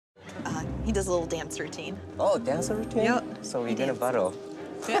He does a little dance routine. Oh, dance routine? Yep. So we're gonna battle.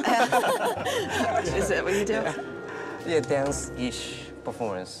 Is that what you do? Yeah, dance-ish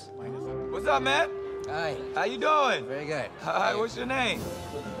performance. What's up, man? Hi. How you doing? Very good. Hi, what's your name?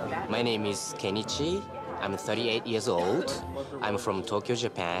 My name is Kenichi. I'm 38 years old. I'm from Tokyo,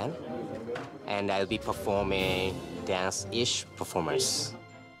 Japan. And I'll be performing dance-ish performance.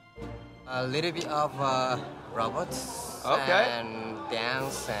 A little bit of robots. Okay. And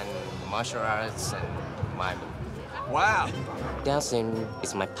dance and martial arts and miming. Wow. Dancing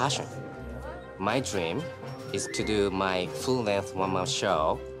is my passion. My dream is to do my full-length one-man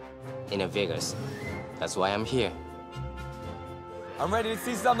show in Vegas. That's why I'm here. I'm ready to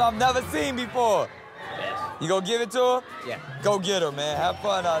see something I've never seen before. Yes. You gonna give it to her? Yeah. Go get her, man. Have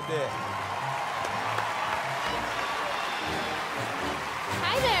fun out there.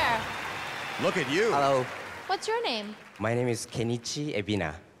 Hi there. Look at you. Hello. What's your name? My name is Kenichi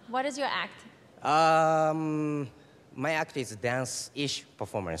Ebina. What is your act? My act is dance-ish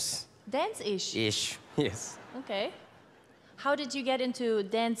performance. Dance-ish? Ish, yes. Okay. How did you get into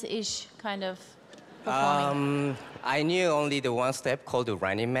dance-ish kind of performing? I knew only the one step called the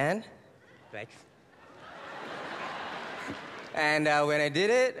Running Man. Like. And when I did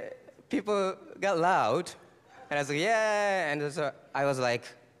it, people got loud. And I was like, yeah. And so I was like,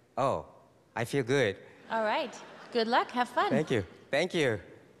 oh, I feel good. All right. Good luck. Have fun. Thank you. Thank you.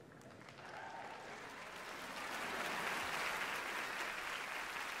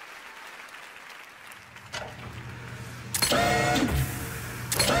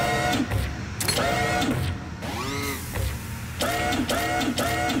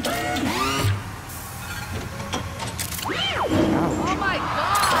 Oh my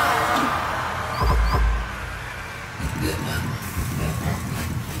God!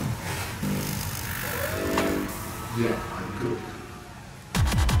 Yeah, I'm good.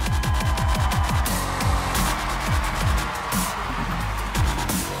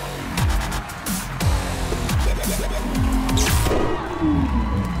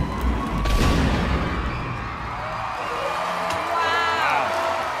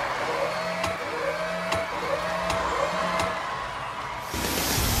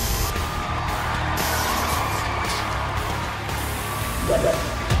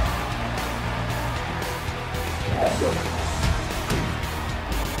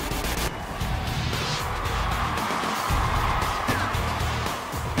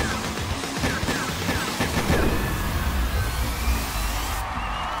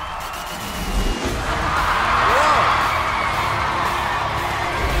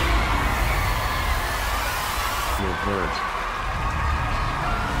 You're hurt.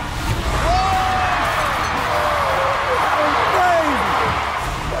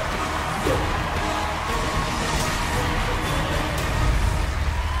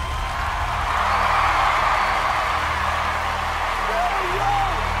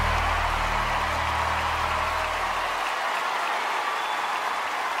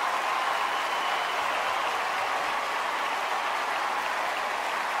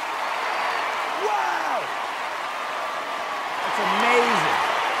 Wow! That's amazing.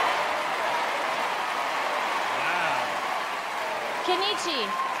 Kenichi,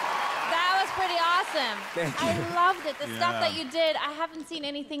 that was pretty awesome. Thank you. I loved it. The stuff that you did, I haven't seen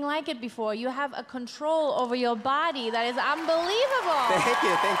anything like it before. You have a control over your body that is unbelievable. Thank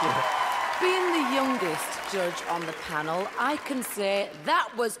you, thank you. Being the youngest judge on the panel, I can say that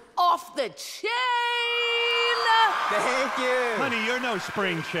was off the chain! Thank you. Honey, you're no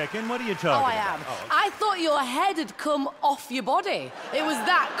spring chicken. What are you talking Oh, I about? am. I thought your head had come off your body. It was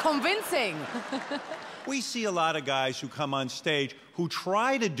that convincing. We see a lot of guys who come on stage who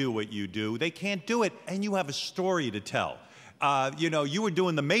try to do what you do. They can't do it, and you have a story to tell. You know, you were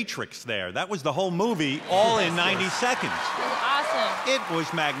doing The Matrix there. That was the whole movie, all in 90 seconds. It was awesome. It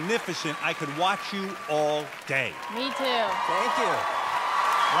was magnificent. I could watch you all day. Me too. Thank you.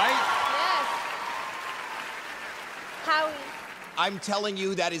 Right? Yes. Howie. I'm telling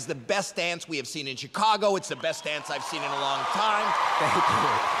you, that is the best dance we have seen in Chicago. It's the best dance I've seen in a long time. Thank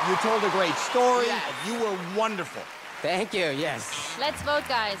you. You told a great story. Yes. You were wonderful. Thank you, yes. Let's vote,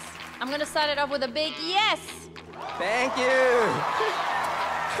 guys. I'm gonna start it off with a big yes. Thank you.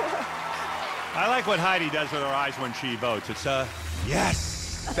 I like what Heidi does with her eyes when she votes. It's a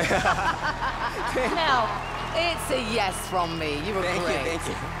yes. No. It's a yes from me. You were Thank great. you, thank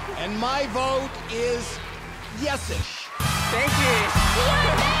you. And my vote is yes-ish. Thank you. See you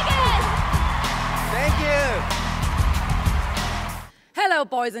in Vegas! Thank you. Hello,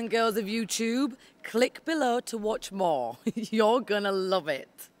 boys and girls of YouTube. Click below to watch more. You're gonna love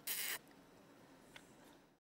it.